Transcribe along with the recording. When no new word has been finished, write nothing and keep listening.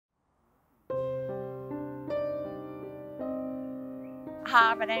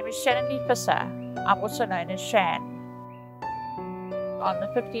Hi, my name is Shaninlea Visser. I'm also known as Shan. On the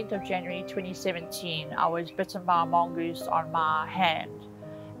 15th of January 2017, I was bitten by a mongoose on my hand.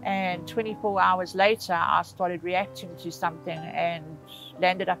 And 24 hours later, I started reacting to something and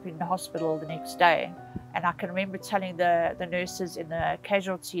landed up in the hospital the next day. And I can remember telling the nurses in the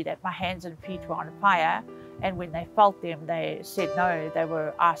casualty that my hands and feet were on fire. And when they felt them, they said no, they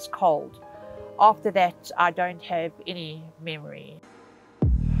were ice cold. After that, I don't have any memory.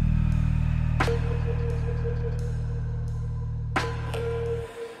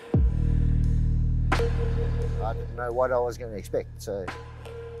 I didn't know what I was going to expect, so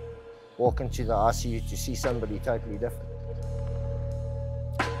walking to the ICU to see somebody totally different.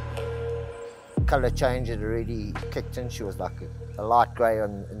 Colour change had already kicked in. She was like a light grey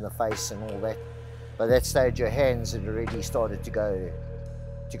in the face and all that. By that stage, her hands had already started to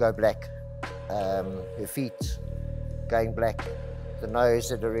go black. Her feet going black. The nose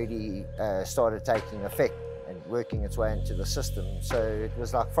had already started taking effect and working its way into the system, so it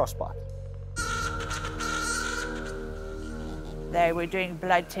was like frostbite. They were doing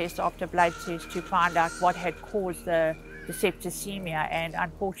blood test after blood test to find out what had caused the septicemia, and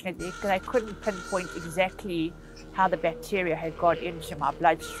unfortunately they couldn't pinpoint exactly how the bacteria had got into my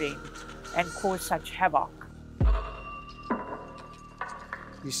bloodstream and caused such havoc.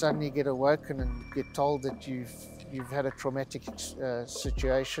 You suddenly get awoken and get told that you've had a traumatic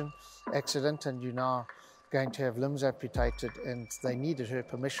situation, accident, and you're now going to have limbs amputated, and they needed her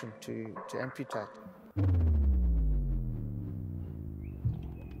permission to amputate.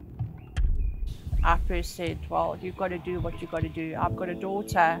 I first said, well, you've got to do what you've got to do. I've got a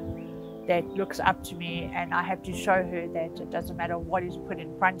daughter that looks up to me, and I have to show her that it doesn't matter what is put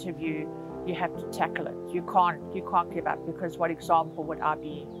in front of you, you have to tackle it. You can't give up, because what example would I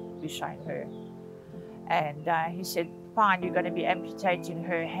be showing her? And he said, fine, you're going to be amputating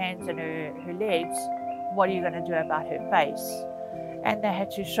her hands and her legs. What are you going to do about her face? And they had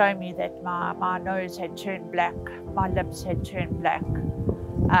to show me that my nose had turned black, my lips had turned black.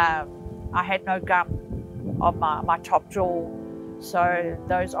 I had no gum on my top jaw, so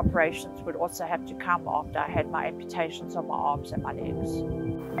those operations would also have to come after I had my amputations on my arms and my legs.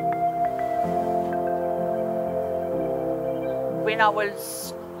 When I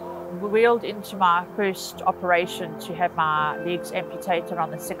was wheeled into my first operation to have my legs amputated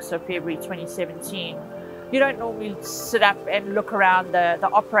on the 6th of February 2017, you don't normally sit up and look around the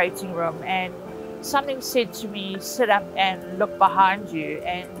operating room, and something said to me, sit up and look behind you.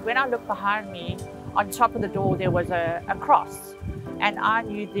 And when I looked behind me, on top of the door there was a cross. And I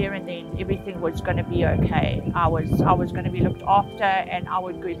knew there and then everything was going to be okay. I was going to be looked after, and I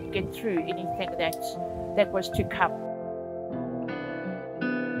would get through anything that was to come.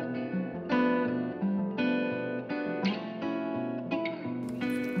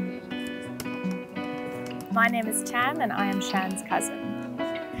 My name is Tan, and I am Shan's cousin.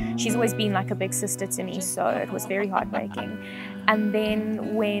 She's always been like a big sister to me, so it was very heartbreaking. And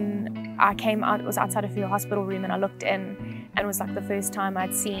then when I came out, it was outside of her hospital room, and I looked in, and it was like the first time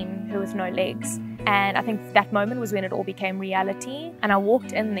I'd seen her with no legs. And I think that moment was when it all became reality. And I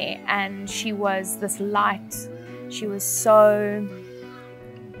walked in there, and she was this light. She was so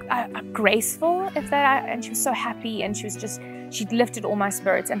graceful, and she was so happy, and she lifted all my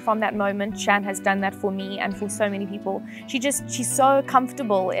spirits. And from that moment, Shan has done that for me and for so many people. She's so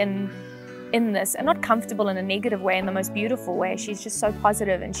comfortable in this, and not comfortable in a negative way, in the most beautiful way. She's just so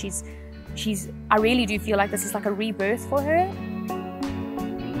positive, and I really do feel like this is like a rebirth for her.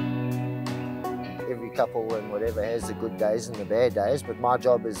 Every couple and whatever has the good days and the bad days, but my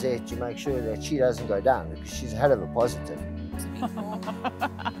job is there to make sure that she doesn't go down, because she's a hell of a positive.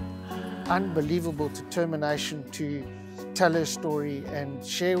 Unbelievable determination to tell her story and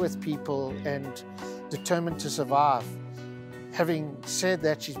share with people, and determined to survive. Having said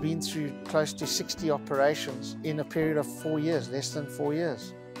that, she's been through close to 60 operations in a period of 4 years, less than 4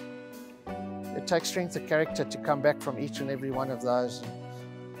 years. It takes strength of character to come back from each and every one of those.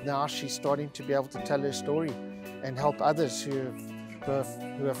 Now she's starting to be able to tell her story and help others who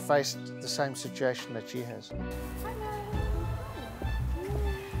have faced the same situation that she has.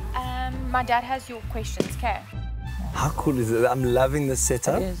 My dad has your questions, Kay. How cool is it? I'm loving this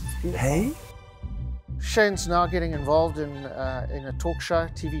setup. Hey? Shan's now getting involved in a talk show,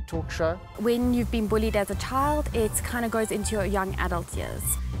 TV talk show. When you've been bullied as a child, it kind of goes into your young adult years.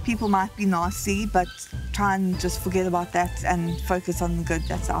 People might be nasty, but try and just forget about that and focus on the good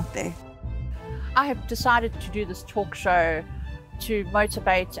that's out there. I have decided to do this talk show to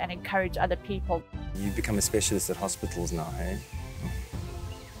motivate and encourage other people. You've become a specialist at hospitals now, hey?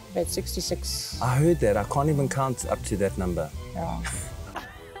 About 66. I heard that. I can't even count up to that number. Yeah.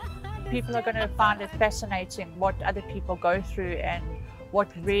 People are going to find it fascinating what other people go through and what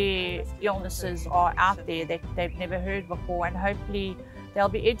rare illnesses are out there that they've never heard before, and hopefully they'll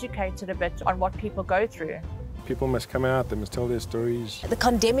be educated a bit on what people go through. People must come out, they must tell their stories. The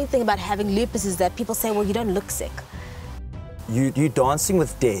condemning thing about having lupus is that people say, well, you don't look sick. You're dancing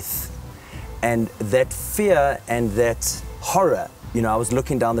with death, and that fear and that horror. You know, I was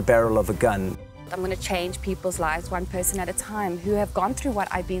looking down the barrel of a gun. I'm going to change people's lives one person at a time who have gone through what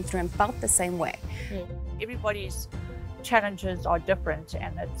I've been through and felt the same way. Everybody's challenges are different,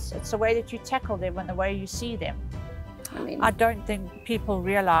 and it's the way that you tackle them and the way you see them. I don't think people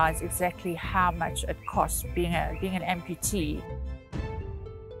realize exactly how much it costs being an amputee.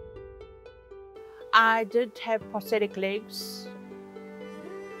 I did have prosthetic legs,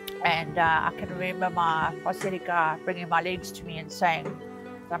 and I can remember my prosthetic guy bringing my legs to me and saying,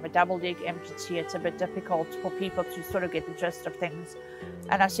 I'm a double leg amputee, it's a bit difficult for people to sort of get the gist of things.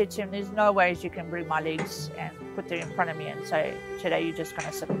 And I said to him, there's no ways you can bring my legs and put them in front of me and say, today you're just going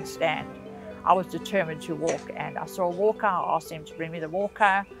to sit and stand. I was determined to walk, and I saw a walker, I asked him to bring me the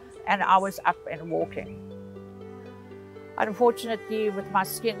walker, and I was up and walking. Unfortunately, with my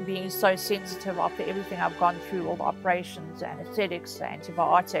skin being so sensitive after everything I've gone through, all the operations, anesthetics,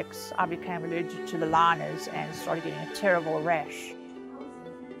 antibiotics, I became allergic to the liners and started getting a terrible rash.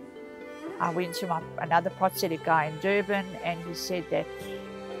 I went to another prosthetic guy in Durban, and he said that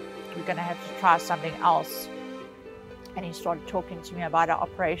we're going to have to try something else. And he started talking to me about an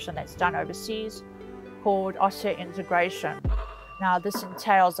operation that's done overseas called osseointegration. Now, this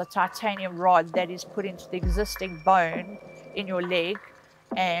entails a titanium rod that is put into the existing bone in your leg,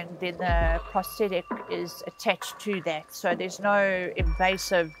 and then the prosthetic is attached to that. So there's no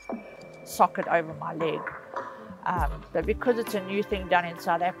invasive socket over my leg. But because it's a new thing done in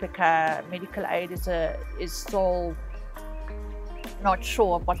South Africa, medical aid is still not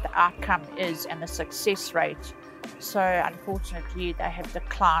sure of what the outcome is and the success rate. So unfortunately, they have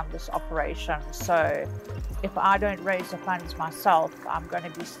declined this operation. So if I don't raise the funds myself, I'm going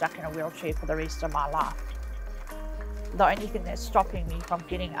to be stuck in a wheelchair for the rest of my life. The only thing that's stopping me from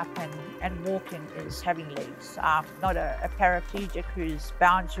getting up and walking is having legs. I'm not a paraplegic who's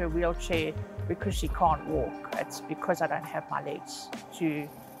bound to a wheelchair because she can't walk. It's because I don't have my legs to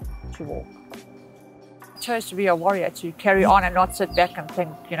walk. I chose to be a warrior, to carry on and not sit back and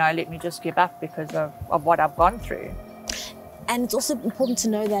think, you know, let me just give up because of what I've gone through. And it's also important to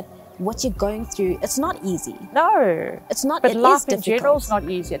know that what you're going through, it's not easy. No. It's not, but it life is in difficult. general is not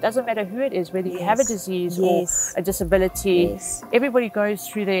easy. It doesn't matter who it is, whether you have a disease or a disability. Everybody goes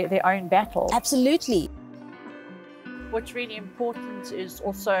through their own battle. Absolutely. What's really important is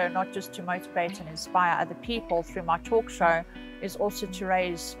also not just to motivate and inspire other people through my talk show, is also to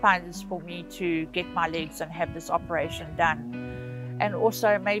raise funds for me to get my legs and have this operation done. And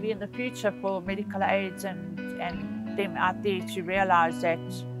also maybe in the future for medical aids and them out there to realize that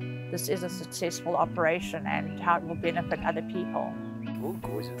this is a successful operation and how it will benefit other people. Oh,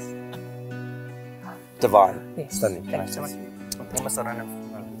 gorgeous. Divine. Yes. Stunning. Thanks so much.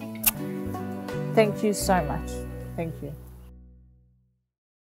 Thank you so much. Thank you.